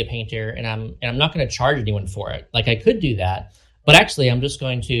to be a painter, and I'm not going to charge anyone for it. Like, I could do that, but actually I'm just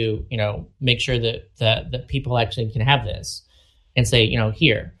going to, make sure that people actually can have this, and say,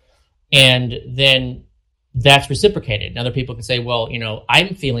 here. And then that's reciprocated. And other people can say, well,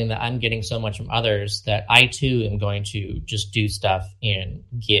 I'm feeling that I'm getting so much from others that I too am going to just do stuff and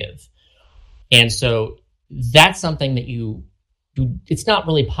give. And so that's something that it's not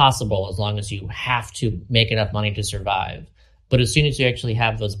really possible as long as you have to make enough money to survive. But as soon as you actually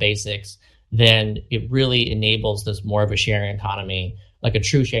have those basics, then it really enables this more of a sharing economy, like a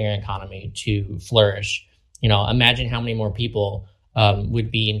true sharing economy, to flourish. Imagine how many more people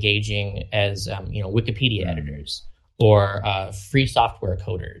would be engaging as, Wikipedia editors, or free software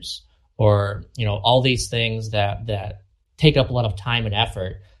coders, or, all these things that take up a lot of time and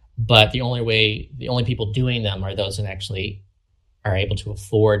effort, but the only people doing them are those who actually are able to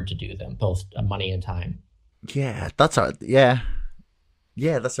afford to do them, both money and time. Yeah, that's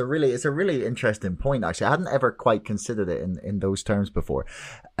it's a really interesting point. Actually, I hadn't ever quite considered it in those terms before.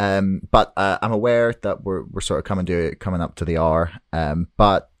 But I'm aware that we're sort of coming up to the hour.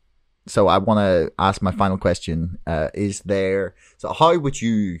 But so I want to ask my final question. So how would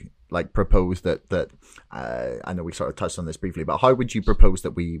you like propose that I know we sort of touched on this briefly, but how would you propose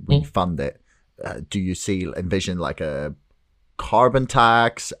that we fund it? Do you envision like a carbon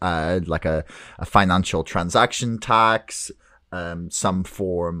tax, like a financial transaction tax, some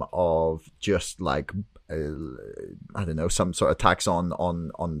form of just like I don't know, some sort of tax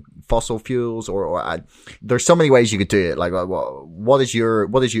on fossil fuels, or there's so many ways you could do it. Like, what is your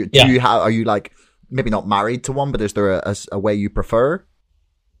do you have? Are you like maybe not married to one, but is there a way you prefer?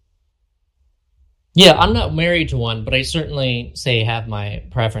 Yeah, I'm not married to one, but I certainly have my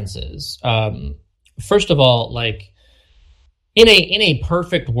preferences. First of all, like in a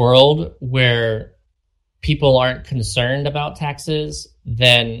perfect world where people aren't concerned about taxes,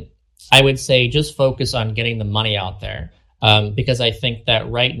 then I would say just focus on getting the money out there. Because I think that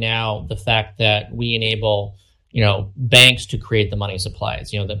right now, the fact that we enable, banks to create the money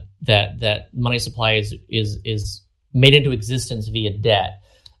supplies, that money supply is made into existence via debt.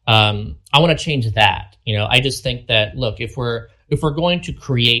 I want to change that. I just think that, look, if we're going to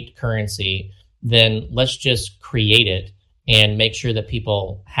create currency, then let's just create it and make sure that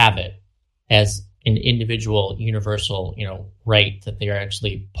people have it as an individual, universal, right, that they are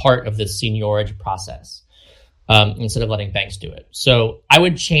actually part of this seniorage process, instead of letting banks do it. So I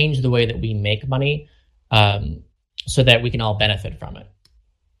would change the way that we make money, so that we can all benefit from it.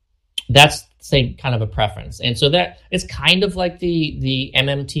 That's kind of a preference. And so that it's kind of like the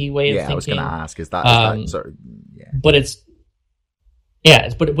MMT way of thinking. Yeah, I was going to ask, is that sorry, yeah.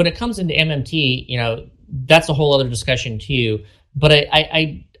 But when it comes into MMT, that's a whole other discussion too. But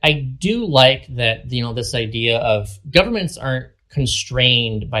I do like that, this idea of governments aren't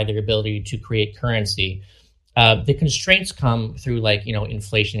constrained by their ability to create currency. The constraints come through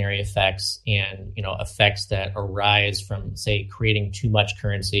inflationary effects and, effects that arise from, say, creating too much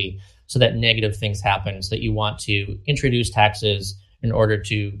currency so that negative things happen, so that you want to introduce taxes in order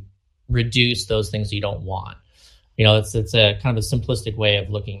to reduce those things that you don't want. It's a kind of a simplistic way of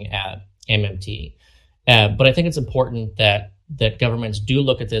looking at MMT. But I think it's important that governments do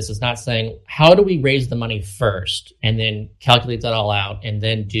look at this as not saying, how do we raise the money first and then calculate that all out and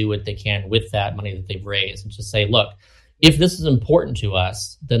then do what they can with that money that they've raised, and just say, look, if this is important to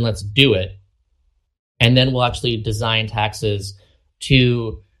us, then let's do it. And then we'll actually design taxes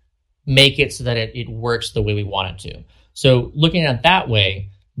to make it so that it works the way we want it to. So looking at it that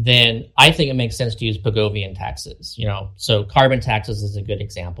way, then I think it makes sense to use Pigovian taxes. So carbon taxes is a good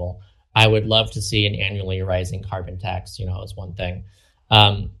example. I would love to see an annually rising carbon tax, as one thing.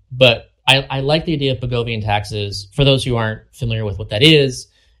 But I like the idea of Pigovian taxes. For those who aren't familiar with what that is,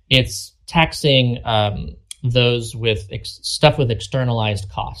 it's taxing those with stuff with externalized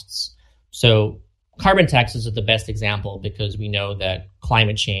costs. So carbon taxes are the best example because we know that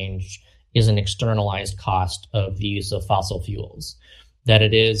climate change is an externalized cost of the use of fossil fuels. That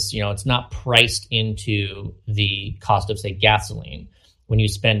it is, it's not priced into the cost of, say, gasoline. When you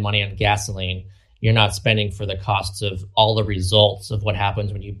spend money on gasoline, you're not spending for the costs of all the results of what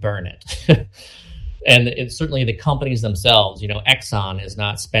happens when you burn it. And it's certainly the companies themselves, Exxon is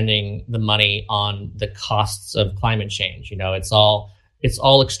not spending the money on the costs of climate change. It's all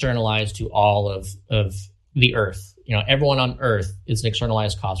externalized to all of the earth. Everyone on earth is an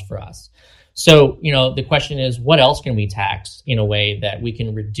externalized cost for us. So, the question is, what else can we tax in a way that we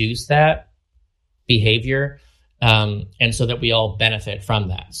can reduce that behavior? And so that we all benefit from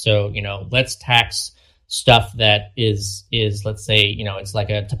that. So, let's tax stuff that is, let's say, it's like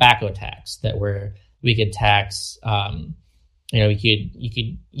a tobacco tax that we could tax, you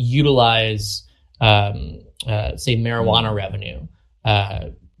could utilize, say, marijuana revenue,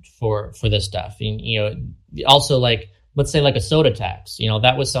 for this stuff. And, also let's say like a soda tax,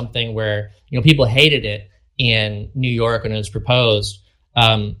 that was something where, people hated it in New York when it was proposed.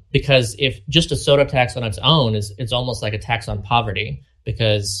 Because if just a soda tax on its own it's almost like a tax on poverty,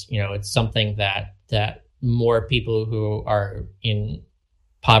 because it's something that more people who are in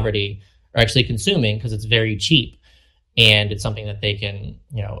poverty are actually consuming because it's very cheap and it's something that they can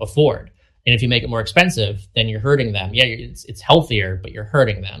afford. And if you make it more expensive, then you're hurting them. Yeah, it's healthier, but you're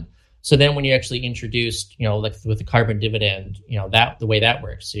hurting them. So then when you actually introduced, like with the carbon dividend, that the way that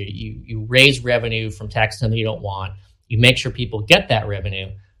works, so you raise revenue from taxes that you don't want. You make sure people get that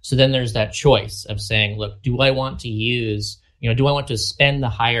revenue. So then there's that choice of saying, look, do I want to spend the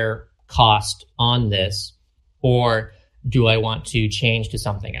higher cost on this? Or do I want to change to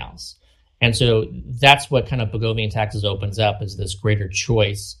something else? And so that's what kind of Bogovian taxes opens up, is this greater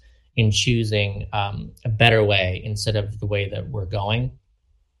choice in choosing a better way instead of the way that we're going.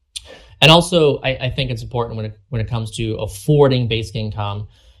 And also, I think it's important when it comes to affording basic income,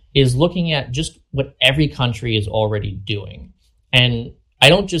 is looking at just what every country is already doing. And I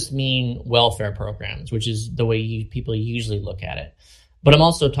don't just mean welfare programs, which is the way people usually look at it, but I'm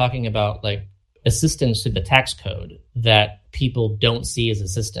also talking about like assistance to the tax code that people don't see as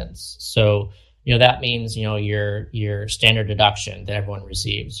assistance. So, that means, your standard deduction that everyone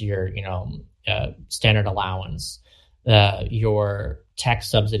receives, your, standard allowance, your tax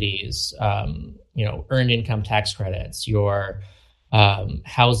subsidies, earned income tax credits, your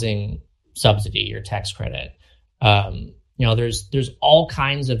housing subsidy, your tax credit. There's all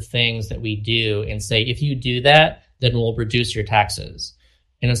kinds of things that we do and say, if you do that, then we'll reduce your taxes.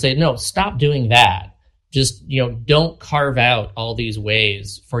 And I say, no, stop doing that. Just, don't carve out all these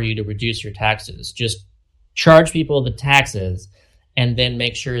ways for you to reduce your taxes. Just charge people the taxes and then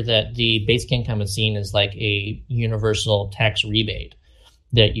make sure that the basic income is seen as like a universal tax rebate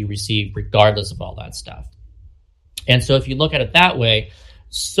that you receive regardless of all that stuff. And so if you look at it that way,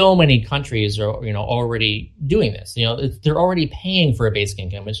 so many countries are, already doing this. They're already paying for a basic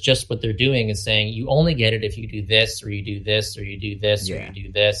income. It's just what they're doing is saying you only get it if you do this, or you do this, or you do this, or you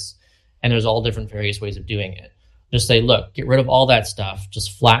do this. And there's all different various ways of doing it. Just say, look, get rid of all that stuff.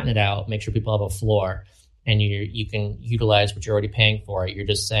 Just flatten it out. Make sure people have a floor, and you can utilize what you're already paying for. You're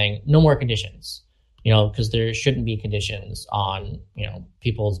just saying no more conditions. Because there shouldn't be conditions on,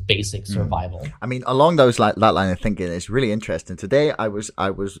 people's basic survival. I mean, along that line of thinking, it's really interesting. Today, I was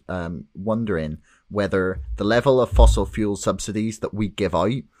wondering whether the level of fossil fuel subsidies that we give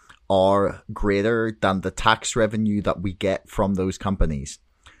out are greater than the tax revenue that we get from those companies.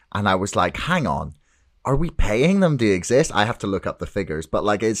 And I was like, hang on, are we paying them to exist? I have to look up the figures, but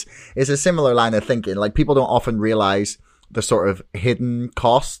like, it's a similar line of thinking. Like, people don't often realize the sort of hidden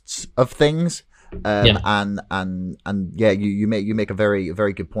costs of things. You make a very,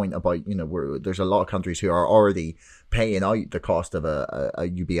 very good point about, there's a lot of countries who are already paying out the cost of a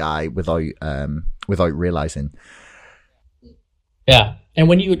UBI without realizing. Yeah. And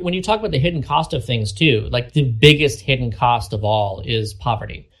when you talk about the hidden cost of things too, like the biggest hidden cost of all is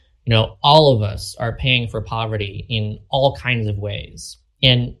poverty. All of us are paying for poverty in all kinds of ways.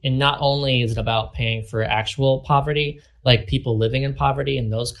 And not only is it about paying for actual poverty, like people living in poverty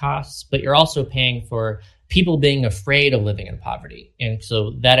and those costs, but you're also paying for people being afraid of living in poverty. And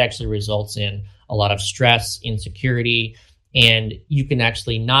so that actually results in a lot of stress, insecurity, and you can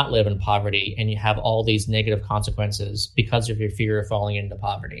actually not live in poverty and you have all these negative consequences because of your fear of falling into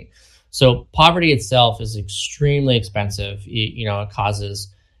poverty. So poverty itself is extremely expensive. It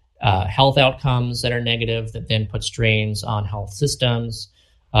causes health outcomes that are negative that then put strains on health systems.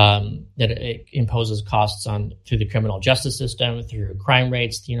 That it imposes costs on through the criminal justice system, through crime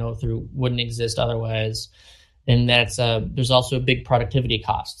rates, through wouldn't exist otherwise. And that's there's also a big productivity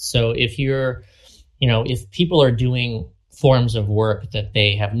cost. So if if people are doing forms of work that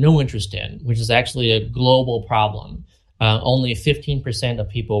they have no interest in, which is actually a global problem, only 15% of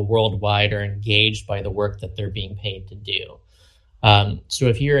people worldwide are engaged by the work that they're being paid to do. So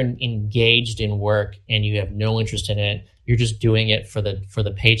if you're engaged in work and you have no interest in it, you're just doing it for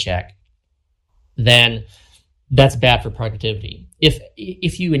the paycheck, then that's bad for productivity.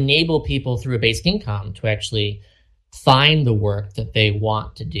 If you enable people through a basic income to actually find the work that they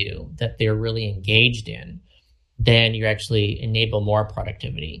want to do, that they're really engaged in, then you actually enable more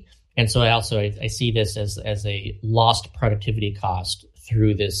productivity. And so I see this as a lost productivity cost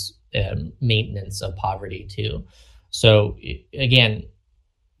through this maintenance of poverty too. So again,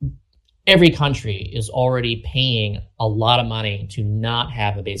 every country is already paying a lot of money to not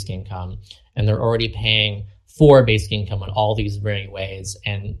have a basic income, and they're already paying for basic income in all these varying ways.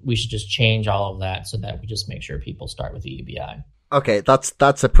 And we should just change all of that so that we just make sure people start with the UBI. Okay,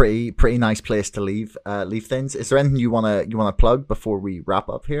 that's a pretty nice place to leave things. Is there anything you wanna plug before we wrap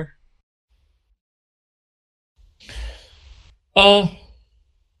up here? I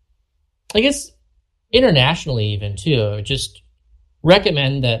guess internationally even too, just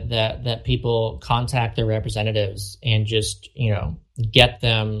recommend that people contact their representatives and just, get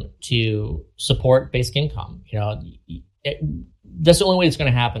them to support basic income. That's the only way it's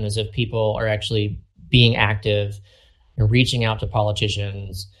going to happen is if people are actually being active and reaching out to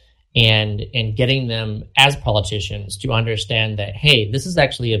politicians and getting them as politicians to understand that, hey, this is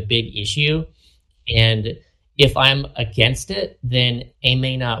actually a big issue. And if I'm against it, then I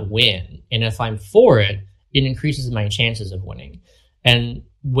may not win. And if I'm for it, it increases my chances of winning. And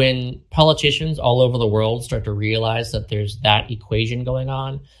when politicians all over the world start to realize that there's that equation going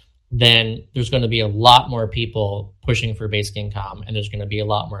on, then there's going to be a lot more people pushing for basic income, and there's going to be a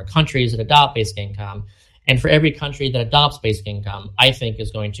lot more countries that adopt basic income. And for every country that adopts basic income, I think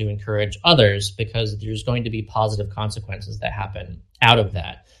is going to encourage others, because there's going to be positive consequences that happen out of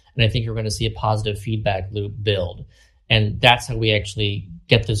that. And I think you're going to see a positive feedback loop build. And that's how we actually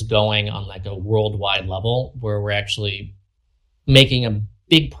get this going on like a worldwide level, where we're actually making a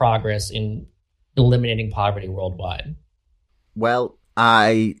big progress in eliminating poverty worldwide. Well,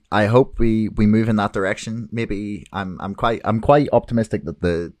 I hope we move in that direction. Maybe I'm quite optimistic that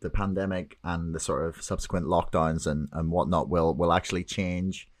the pandemic and the sort of subsequent lockdowns and whatnot will actually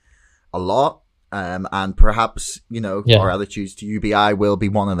change a lot. And perhaps, our attitudes to UBI will be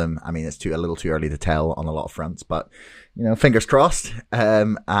one of them. I mean, it's a little too early to tell on a lot of fronts, but fingers crossed.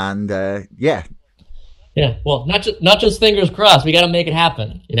 Yeah, well, not just fingers crossed. We got to make it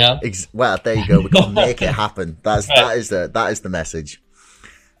happen. Well, there you go. We got to make it happen. That is the message.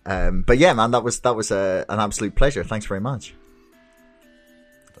 But yeah, man, that was an absolute pleasure. Thanks very much.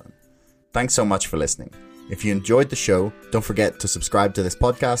 Thanks so much for listening. If you enjoyed the show, don't forget to subscribe to this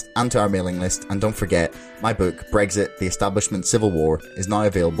podcast and to our mailing list. And don't forget, my book, Brexit, The Establishment Civil War, is now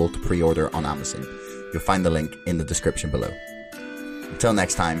available to pre-order on Amazon. You'll find the link in the description below. Until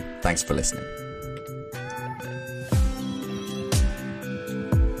next time, thanks for listening.